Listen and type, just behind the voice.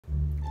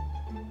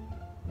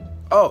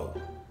Oh,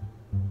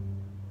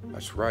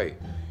 that's right.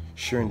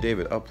 Shirin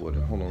David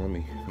uploaded. Hold on, let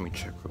me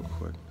check real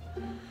quick.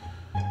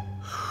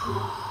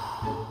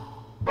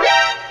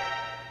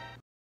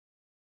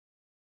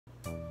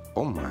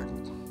 Oh my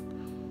God.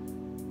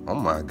 Oh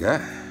my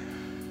God.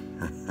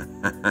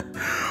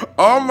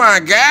 Oh my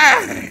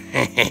God.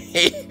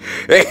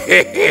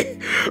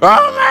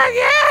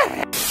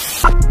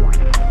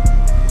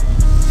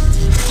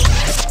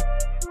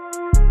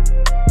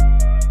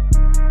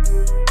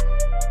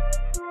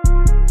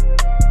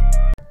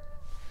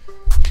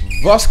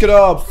 Was geht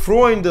ab,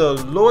 Freunde,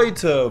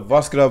 Leute?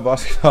 Was geht ab,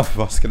 was geht ab,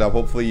 was geht ab?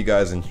 Hopefully you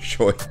guys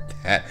enjoyed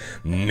that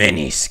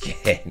mini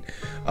skit.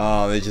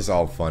 It's just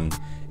all fun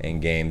and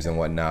games and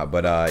whatnot.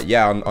 But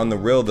yeah, on the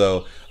real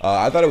though,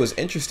 I thought it was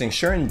interesting.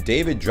 Shirin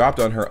David dropped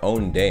on her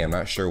own day. I'm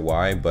not sure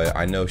why, but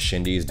I know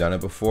Shindy's done it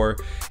before,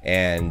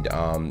 and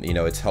you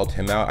know, it's helped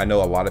him out. I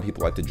know a lot of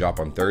people like to drop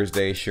on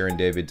Thursday. Shirin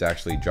David's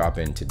actually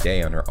dropping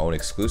today on her own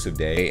exclusive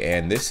day,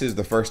 and this is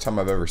the first time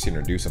I've ever seen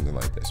her do something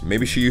like this.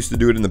 Maybe she used to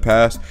do it in the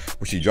past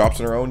where she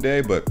drops on her own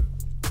day, but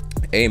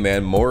hey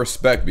man, more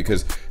respect,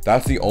 because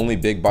that's the only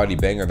big body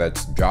banger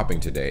that's dropping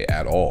today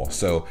at all.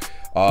 So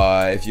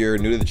if you're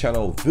new to the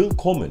channel,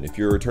 willkommen. If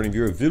you're a returning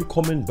viewer,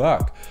 willkommen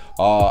back.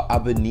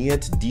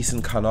 Abonniert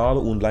diesen Kanal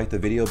und like the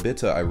video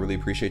bitte. I really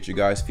appreciate you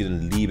guys.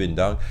 Vielen lieben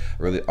Dank.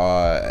 Really,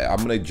 I'm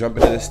gonna jump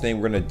into this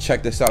thing. We're gonna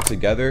check this out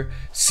together.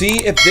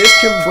 See if this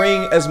can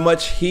bring as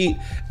much heat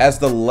as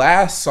the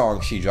last song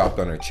she dropped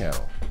on her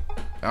channel.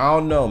 I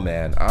don't know,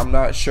 man. I'm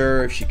not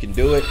sure if she can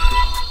do it,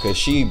 because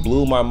she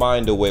blew my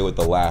mind away with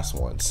the last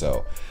one.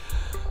 So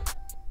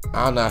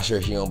I'm not sure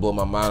she's gonna blow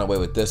my mind away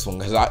with this one,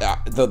 because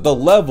the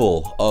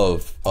level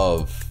of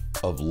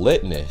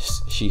litness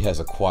she has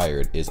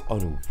acquired is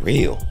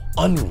unreal.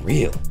 I'm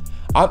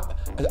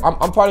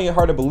finding it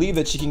hard to believe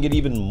that she can get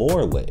even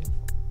more lit.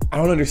 I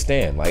don't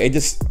understand. Like, it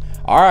just,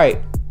 all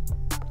right,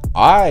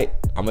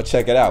 I'm gonna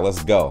check it out.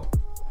 Let's go.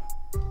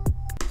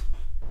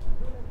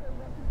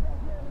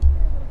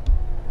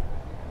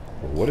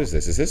 What is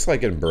this? Is this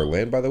like in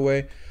Berlin, by the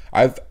way?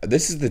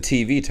 This is the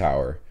TV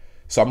tower.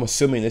 So I'm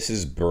assuming this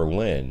is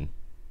Berlin,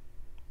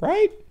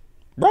 right?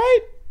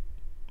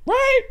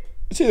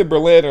 It's either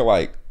Berlin or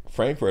like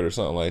Frankfurt or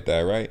something like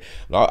that, right?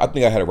 No, I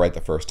think I had it right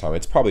the first time.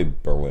 It's probably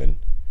Berlin,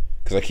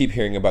 because I keep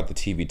hearing about the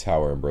TV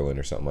tower in Berlin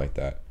or something like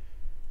that.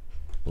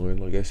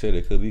 Like I said,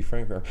 it could be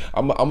Frankfurt.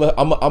 I'm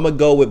gonna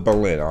go with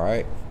Berlin. All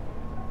right.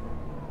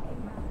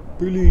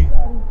 Berlin.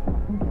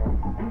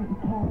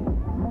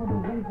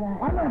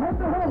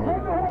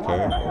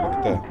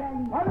 Okay.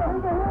 Look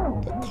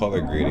at that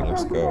color grading.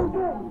 Let's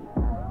go.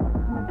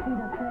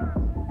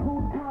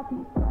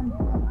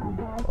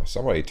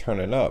 Somebody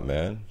turning up,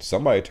 man.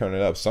 Somebody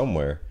turning up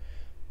somewhere.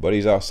 But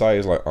he's outside.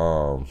 He's like,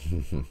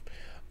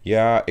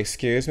 yeah,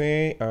 excuse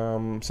me.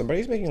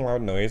 Somebody's making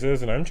loud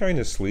noises, and I'm trying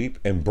to sleep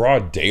in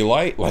broad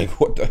daylight. Like,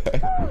 what the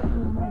heck?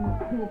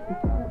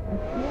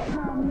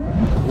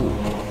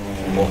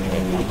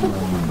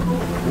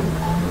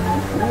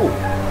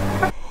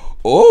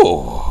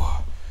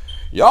 Oh,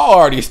 y'all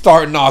already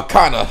starting all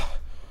kind of.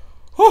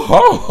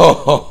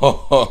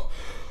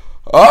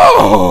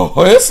 Oh,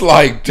 it's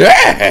like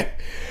that.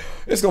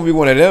 It's gonna be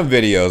one of them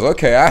videos.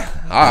 Okay, all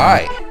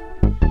right.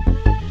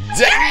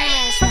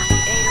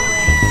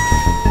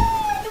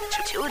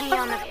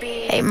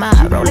 Hey, my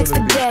Rolex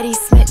Spaghetti,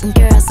 smitten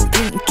girls und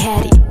pinken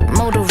Caddy.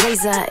 Motor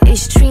Razor,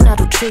 ich Trina,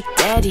 du Trick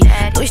Daddy.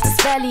 Durch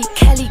das Valley,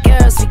 Kelly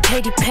Girls wie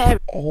Katy Perry.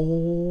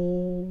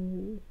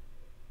 Oh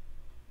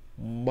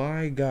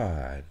my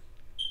God.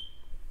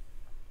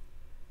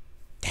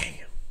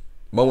 Damn.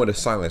 Moment of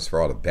silence for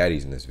all the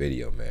baddies in this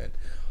video, man.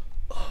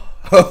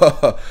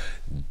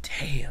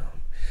 Damn.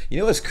 You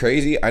know what's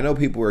crazy? I know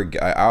people were,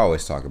 I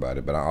always talk about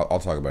it, but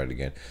I'll talk about it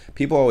again.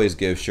 People always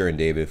give Shirin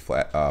David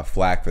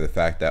flack for the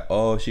fact that,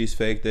 oh, she's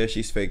fake this,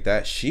 she's fake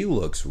that. She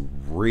looks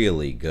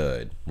really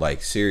good.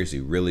 Like, seriously,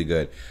 really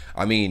good.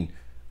 I mean,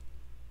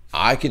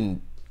 I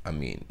can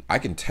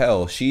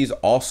tell she's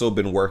also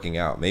been working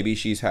out. Maybe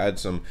she's had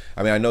some,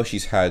 I know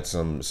she's had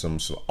some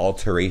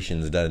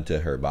alterations done to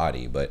her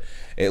body, but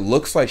it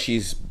looks like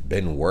she's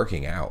been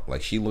working out.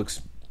 Like, she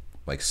looks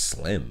like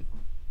slim.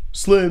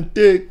 Slim,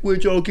 thick,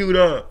 with your cute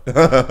eye.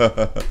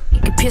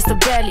 Pierce the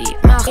belly,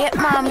 mach it,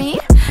 Mami.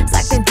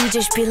 Sag den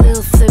DJ, spiel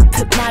Lil Flip,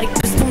 Hypnotic,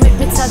 bist du mit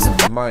mir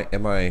Zeit?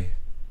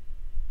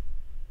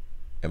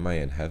 Am I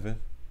in heaven?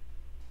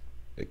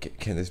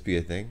 Can this be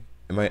a thing?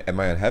 Am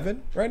I in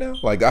heaven right now?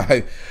 Like,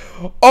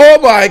 oh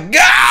my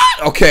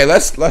God! Okay,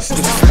 let's just.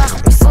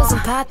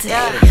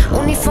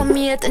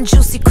 Uniformiert in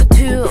juicy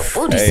couture.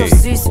 Oh, die so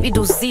süß, wie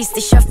du siehst.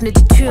 Ich öffne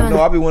die Türen. No,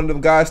 I'll be one of them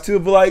guys too,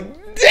 but like,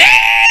 damn!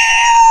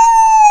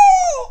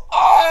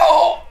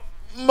 Oh,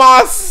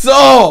 my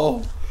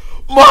soul,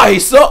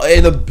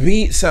 and the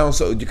beat sounds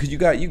so, because you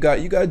got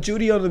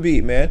Judy on the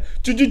beat, man.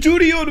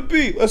 Judy on the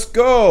beat. Let's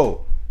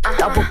go.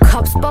 Double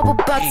cups, bubble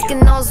butts,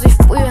 genauso wie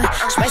früher.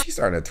 She's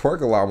starting to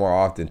twerk a lot more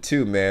often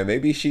too, man.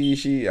 Maybe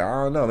she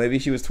I don't know. Maybe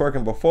she was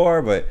twerking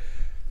before, but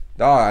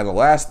dog, in the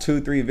last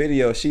 2-3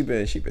 videos, she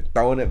been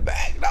throwing it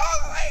back. Dog,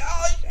 like,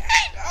 oh shit.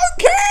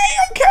 Okay.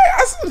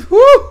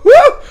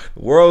 The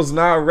world's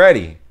not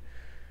ready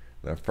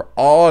for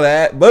all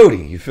that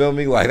booty. You feel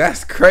me? Like,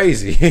 that's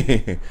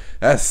crazy.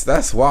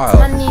 that's wild.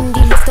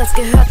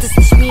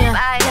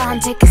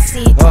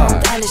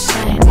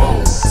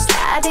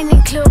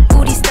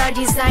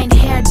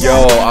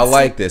 Yo, I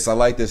like this. I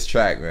like this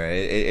track, man.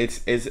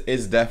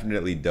 It's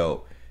definitely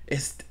dope.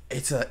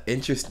 It's an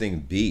interesting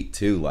beat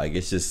too. Like,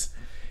 it's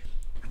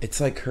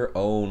like her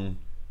own.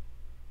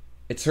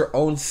 It's her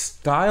own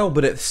style,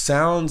 but it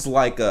sounds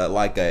like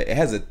it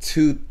has a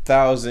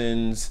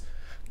 2000s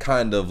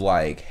kind of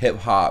like hip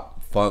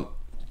hop funk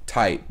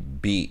type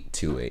beat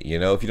to it. You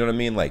know, if you know what I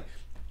mean? Like,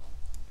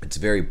 it's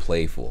very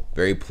playful,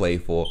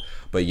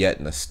 but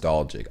yet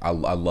nostalgic. I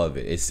love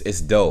it.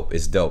 It's dope.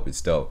 It's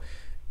dope.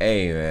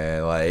 Hey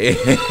man, like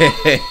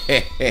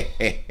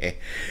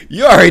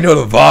you already know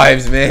the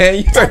vibes, man.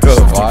 You already know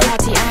the vibes.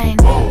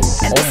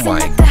 Oh my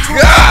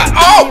god!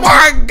 Oh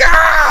my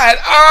god!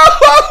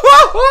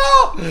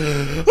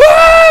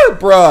 Oh,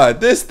 bruh,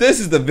 this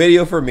is the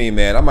video for me,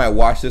 man. I might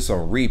watch this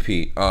on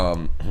repeat.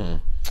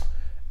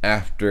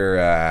 After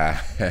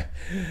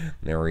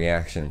the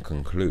reaction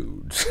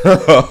concludes.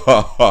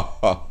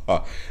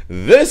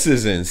 This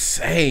is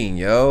insane,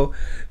 yo.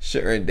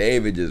 SHIRIN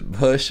David just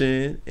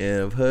pushing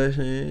and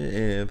pushing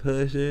and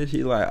pushing.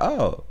 She like,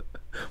 oh,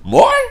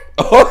 more?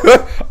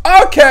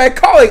 Okay,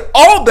 calling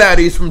all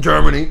baddies from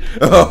Germany.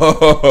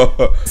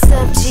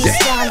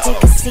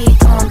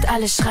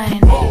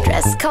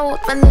 Dress code,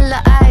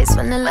 vanilla ice,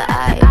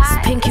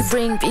 Pinky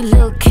ring, be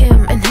Lil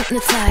Kim and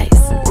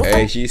hypnotize.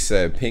 Hey, she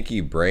said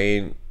Pinky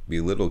brain be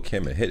Little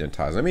Kim and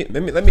hypnotize. Let me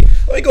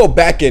go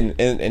back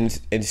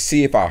and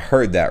see if I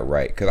heard that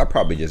right, because I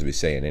probably just be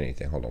saying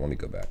anything. Hold on, let me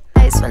go back.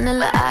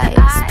 Vanilla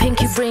ice,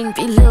 Pinky ring,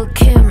 be Lil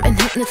Kim and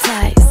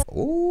hypnotize.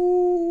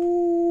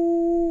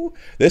 Ooh,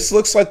 this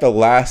looks like The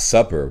Last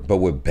Supper, but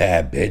with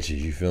bad bitches.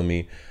 You feel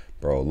me,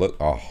 bro? Look,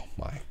 oh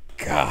my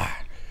god,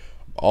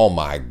 oh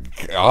my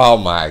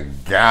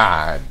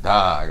god,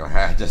 dog.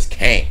 I just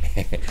can't.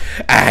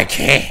 I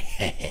can't.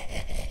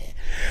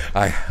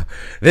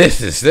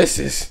 This is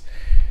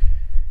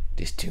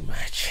too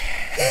much.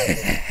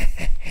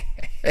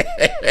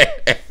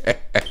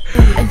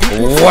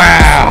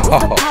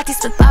 Wow.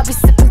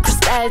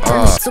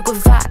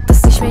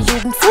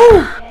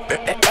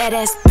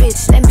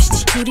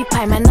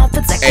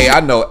 Hey,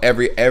 I know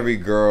every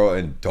girl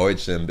in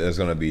Deutschland is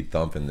gonna be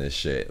thumping this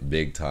shit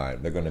big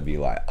time. They're gonna be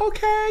like,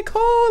 okay,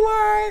 cool,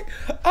 like,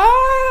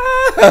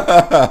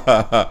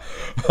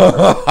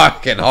 I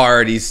can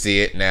already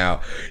see it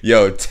now.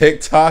 Yo,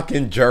 TikTok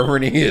in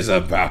Germany is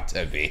about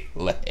to be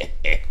lit.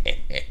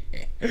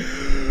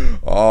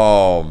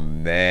 Oh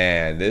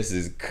man, this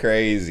is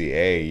crazy.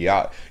 Hey,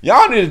 y'all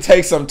need to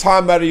take some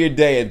time out of your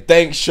day and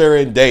thank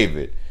SHIRIN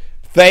David.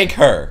 Thank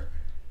her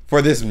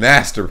for this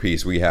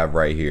masterpiece we have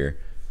right here.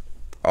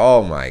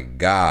 Oh my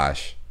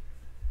gosh.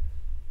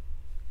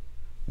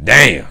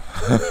 Damn.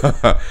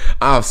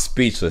 I'm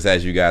speechless,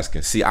 as you guys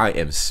can see. I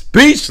am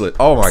speechless.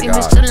 Oh my god.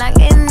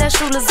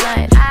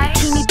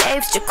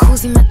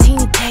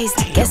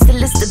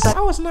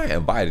 I was not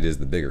invited is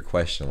the bigger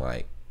question.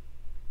 Like,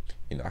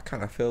 you know, I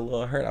kind of feel a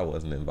little hurt I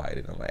wasn't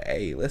invited. I'm like,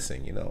 hey,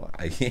 listen, you know,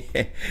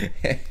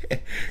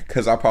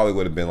 because I probably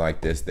would have been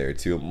like this there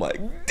too. I'm like,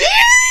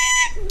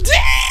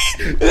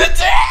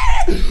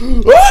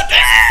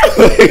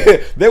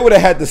 they would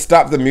have had to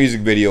stop the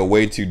music video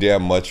way too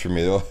damn much for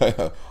me.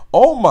 Like,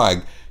 oh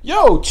my,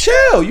 yo,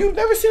 chill. You've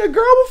never seen a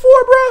girl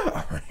before,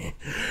 bro?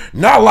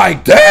 Not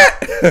like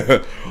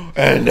that.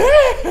 And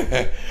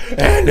then.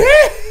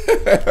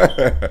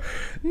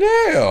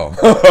 Damn.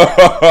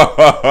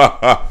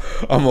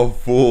 I'm a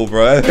fool,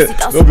 bro.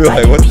 They'll be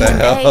like, what the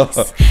hell?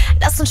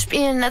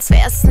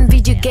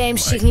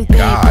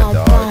 God,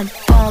 dog.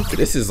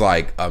 This is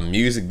like a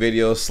music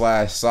video /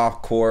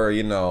 softcore,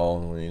 you know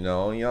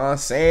what I'm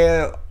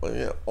saying?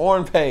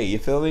 On pay, you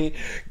feel me?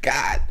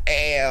 God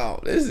damn,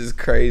 this is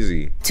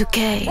crazy.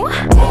 2K.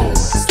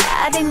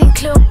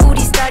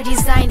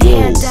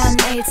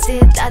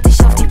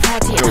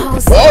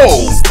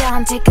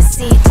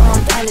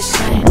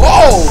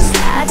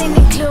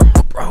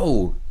 Whoa!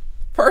 Bro,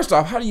 first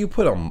off, how do you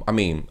put a, I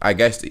mean, I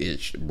guess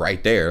it's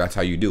right there, that's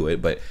how you do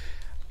it, but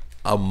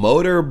a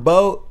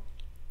motorboat?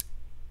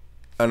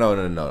 Oh,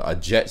 no, a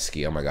jet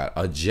ski. Oh my god,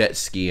 a jet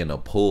ski in a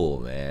pool,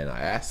 man.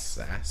 That's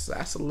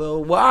a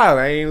little wild.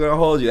 I ain't even gonna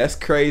hold you. That's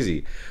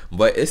crazy.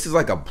 But this is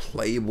like a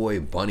Playboy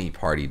bunny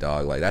party,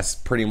 dog. Like, that's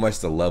pretty much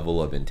the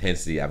level of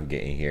intensity I'm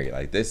getting here.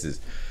 Like, this is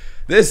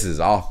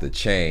off the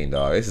chain,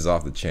 dog. This is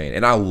off the chain.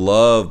 And I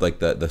love, like,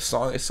 the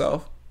song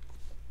itself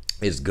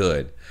is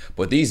good,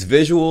 but these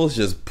visuals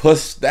just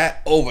push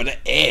that over the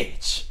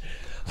edge.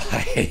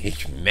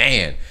 Like,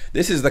 man,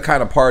 this is the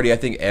kind of party I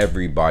think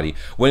everybody,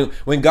 when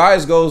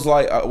guys goes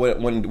like,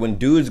 when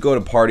dudes go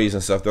to parties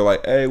and stuff, they're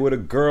like, hey, where the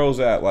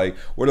girls at? Like,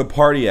 where the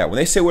party at? When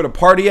they say where the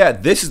party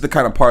at, this is the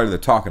kind of party they're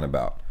talking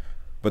about.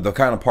 But the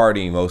kind of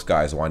party most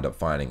guys wind up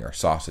finding are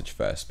sausage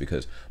fest,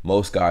 because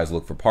most guys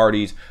look for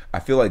parties. I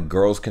feel like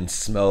girls can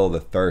smell the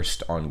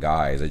thirst on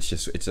guys.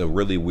 It's a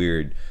really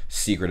weird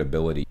secret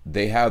ability.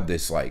 They have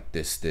this like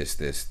this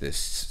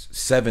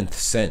seventh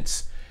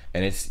sense,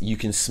 and you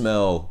can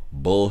smell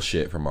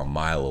bullshit from a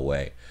mile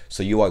away.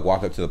 So you like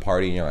walk up to the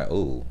party and you're like,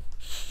 ooh,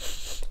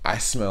 I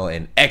smell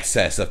an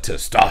excess of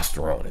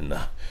testosterone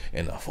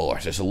in the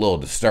force. It's a little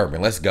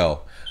disturbing. Let's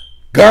go,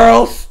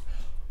 girls.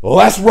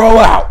 Let's roll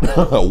out.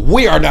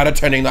 We are not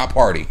attending that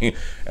party.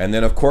 And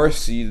then, of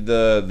course,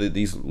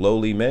 these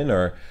lowly men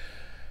are,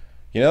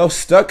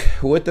 stuck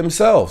with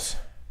themselves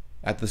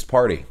at this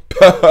party,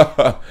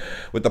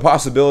 with the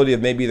possibility of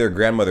maybe their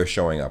grandmother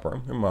showing up,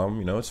 or their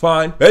mom. It's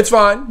fine. It's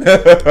fine.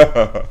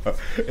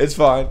 It's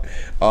fine.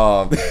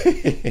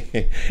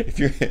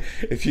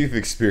 If you've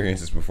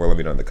experienced this before, let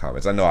me know in the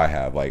comments. I know I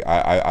have. Like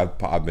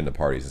I've been to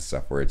parties and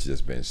stuff where it's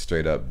just been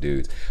straight up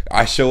dudes.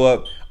 I show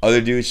up, other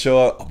dudes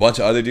show up, a bunch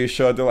of other dudes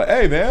show up. They're like,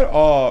 "Hey man,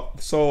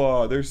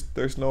 so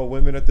there's no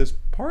women at this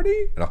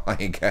party?" And I'm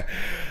like,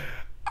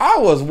 I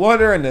was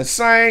wondering the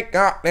same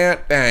goddamn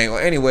thing. Well,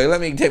 anyway,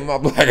 let me take my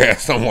black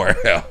ass somewhere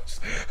else.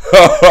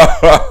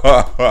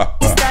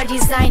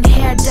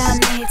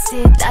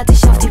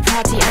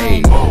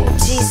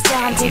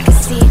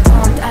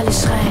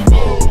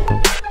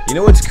 You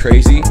know what's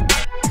crazy?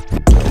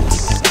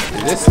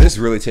 This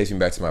really takes me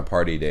back to my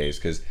party days,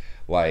 because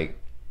like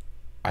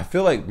I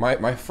feel like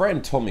my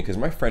friend told me, because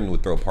my friend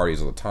would throw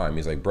parties all the time.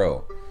 He's like,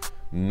 bro,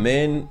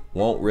 men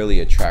won't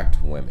really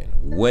attract women.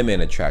 Women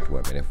attract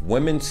women. If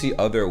women see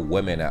other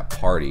women at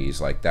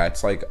parties, like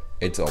that's like,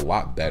 it's a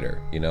lot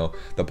better,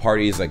 the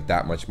party is like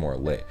that much more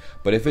lit.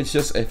 But if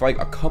like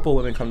a couple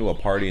women come to a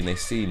party and they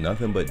see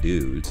nothing but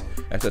dudes,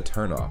 that's a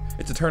turn off.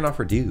 It's a turn off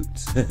for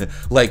dudes.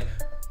 Like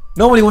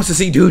nobody wants to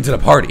see dudes at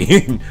a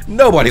party.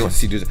 Nobody wants to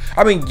see dudes.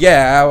 I mean,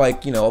 yeah,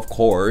 like, of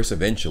course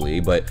eventually,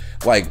 but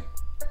like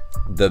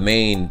the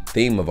main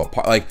theme of a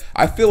party, like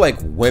I feel like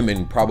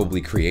women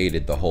probably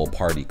created the whole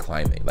party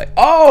climate. Like,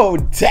 oh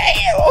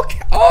damn, okay,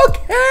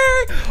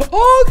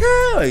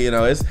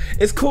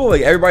 it's cool,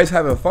 like everybody's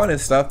having fun and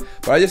stuff,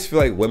 but I just feel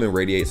like women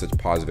radiate such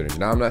positive energy.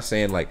 Now I'm not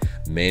saying like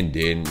men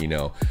didn't,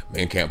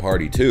 men can't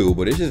party too,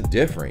 but it's just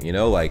different,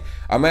 like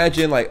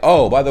imagine like,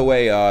 oh, by the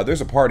way,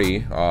 there's a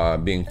party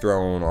being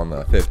thrown on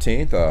the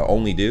 15th,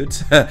 only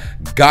dudes,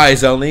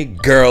 guys only,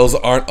 girls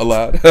aren't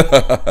allowed.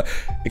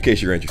 In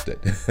case you're interested.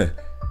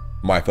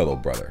 My fellow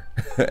brother.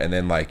 And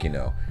then like,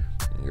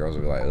 girls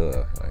will be like,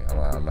 ugh, like,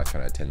 I'm not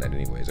trying to attend that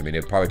anyways. I mean,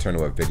 it'd probably turn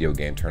to a video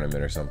game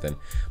tournament or something,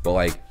 but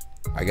like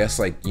I guess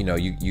like,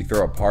 you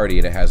throw a party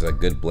and it has a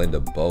good blend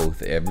of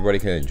both. Everybody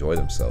can enjoy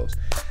themselves.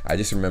 I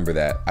just remember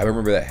that. I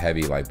remember that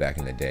heavy, like back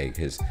in the day,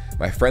 because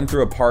my friend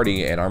threw a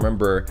party, and I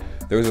remember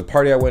there was a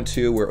party I went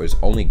to where it was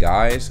only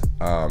guys,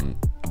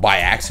 by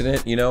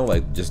accident,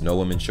 like just no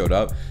women showed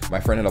up. My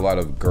friend had a lot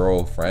of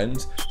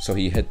girlfriends, so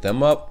he hit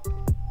them up.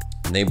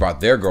 And they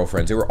brought their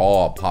girlfriends. They were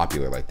all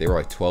popular. Like they were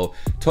like 12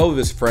 of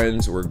his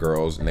friends were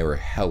girls, and they were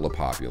hella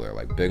popular,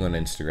 like big on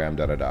Instagram,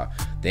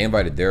 They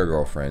invited their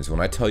girlfriends. When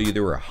I tell you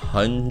there were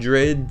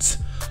hundreds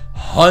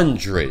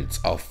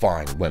of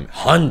fine women,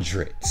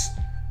 hundreds.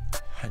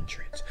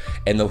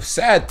 And the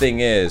sad thing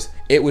is,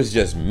 it was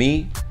just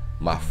me,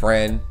 my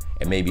friend,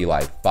 and maybe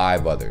like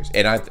 5 others.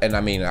 And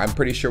I mean, I'm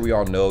pretty sure we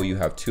all know you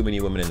have too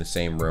many women in the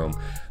same room,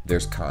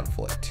 there's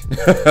conflict.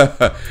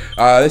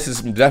 This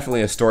is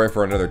definitely a story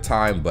for another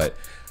time, but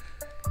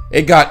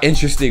it got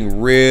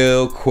interesting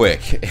real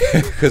quick,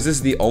 because this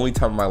is the only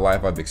time in my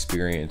life I've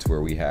experienced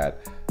where we had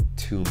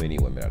too many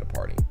women at a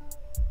party.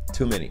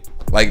 Too many.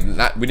 Like,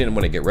 we didn't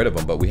want to get rid of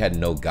them, but we had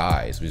no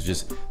guys. It was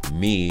just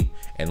me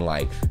and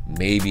like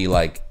maybe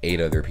like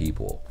 8 other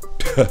people.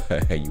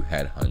 And you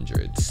had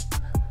hundreds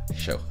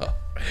show up.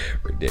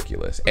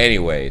 Ridiculous.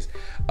 Anyways,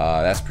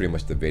 that's pretty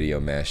much the video,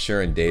 man.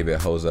 SHIRIN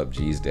David, hose up,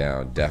 G's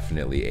down.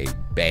 Definitely a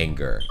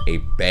banger.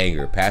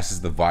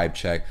 Passes the vibe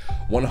check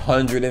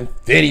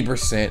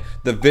 150%.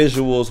 The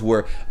visuals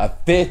were a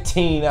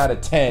 15 out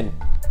of 10.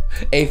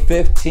 A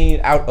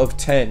 15 out of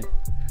 10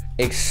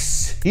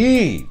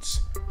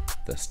 exceeds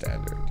the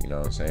standard. You know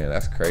what I'm saying?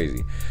 That's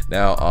crazy.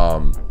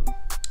 Now,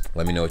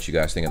 let me know what you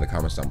guys think in the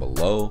comments down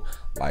below.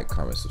 Like,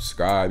 comment,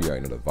 subscribe. You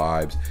already know the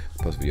vibes.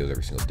 I post videos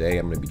every single day.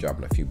 I'm going to be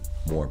dropping a few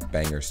more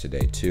bangers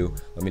today too.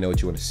 Let me know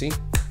what you want to see,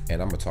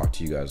 and I'm going to talk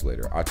to you guys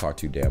later. I talk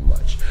to you damn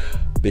much.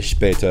 Bis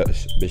später,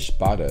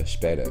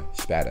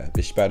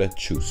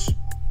 tschüss.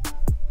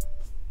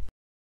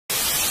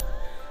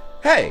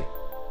 Hey,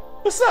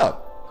 what's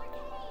up?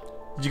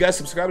 Did you guys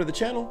subscribe to the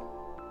channel?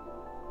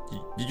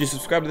 Did you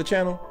subscribe to the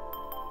channel?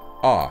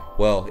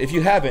 Well, if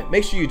you haven't,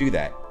 make sure you do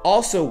that.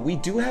 Also, we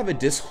do have a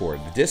Discord.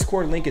 The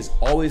Discord link is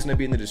always going to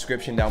be in the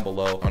description down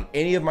below on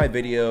any of my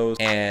videos,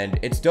 and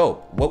it's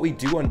dope. What we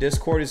do on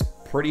Discord is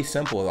pretty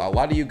simple. A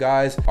lot of you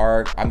guys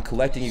I'm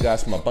collecting you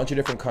guys from a bunch of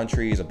different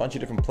countries, a bunch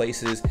of different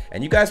places,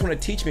 and you guys want to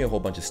teach me a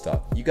whole bunch of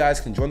stuff. You guys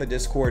can join the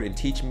Discord and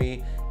teach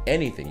me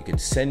anything. You can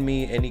send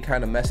me any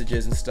kind of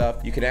messages and stuff.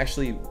 You can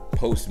actually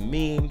post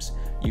memes.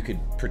 You could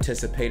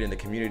participate in the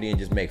community and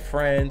just make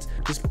friends.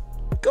 Just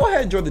go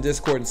ahead and join the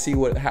Discord and see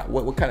what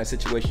kind of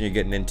situation you're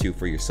getting into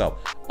for yourself.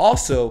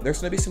 Also, there's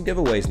gonna be some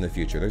giveaways in the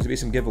future. There's gonna be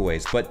some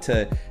giveaways, but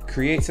to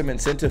create some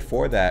incentive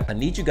for that, I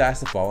need you guys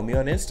to follow me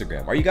on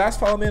Instagram. Are you guys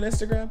following me on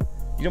Instagram?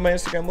 You know what my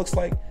Instagram looks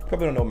like? You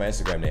probably don't know what my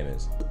Instagram name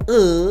is.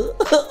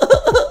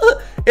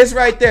 It's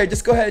right there.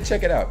 Just go ahead and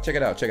check it out. Check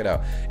it out. Check it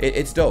out.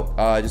 It's dope.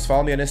 Just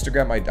follow me on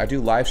Instagram. I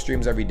do live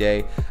streams every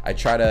day. I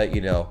try to,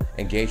 you know,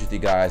 engage with you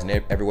guys in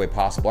every way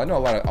possible. I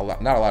know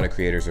not a lot of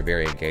creators are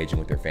very engaging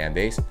with their fan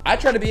base. I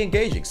try to be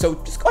engaging. So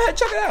just go ahead and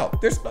check it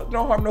out. There's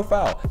no harm, no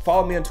foul.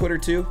 Follow me on Twitter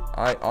too.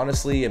 I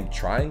honestly am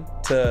trying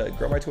to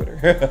grow my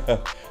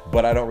Twitter,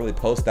 but I don't really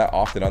post that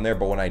often on there.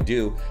 But when I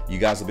do, you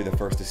guys will be the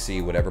first to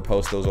see whatever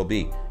post those will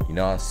be. You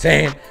know what I'm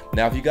saying?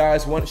 Now, if you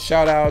guys want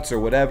shout outs or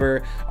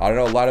whatever, I don't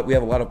know, we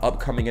have a lot of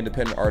upcoming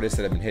independent artists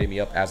that have been hitting me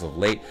up as of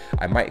late.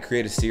 I might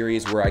create a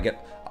series where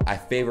I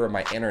favor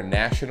my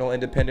international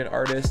independent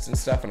artists and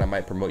stuff, and I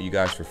might promote you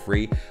guys for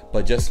free,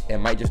 but it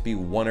might just be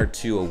 1 or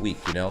 2 a week,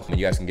 you know, and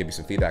you guys can give me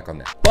some feedback on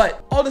that.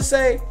 But all to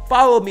say,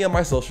 follow me on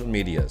my social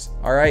medias.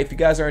 All right, if you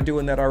guys aren't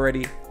doing that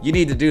already, you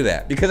need to do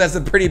that because that's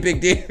a pretty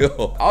big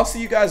deal. I'll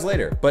see you guys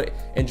later, but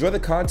enjoy the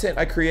content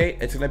I create.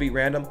 It's gonna be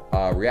random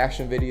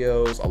reaction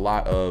videos, a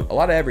lot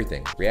of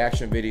everything.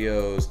 Reaction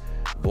videos,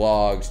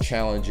 vlogs,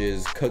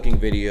 challenges, cooking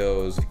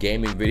videos,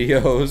 gaming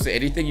videos,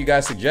 anything you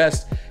guys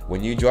suggest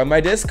when you join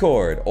my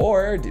Discord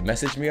or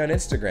message me on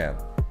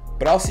Instagram.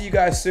 But I'll see you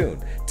guys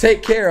soon.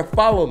 Take care.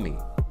 Follow me.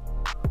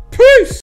 Peace.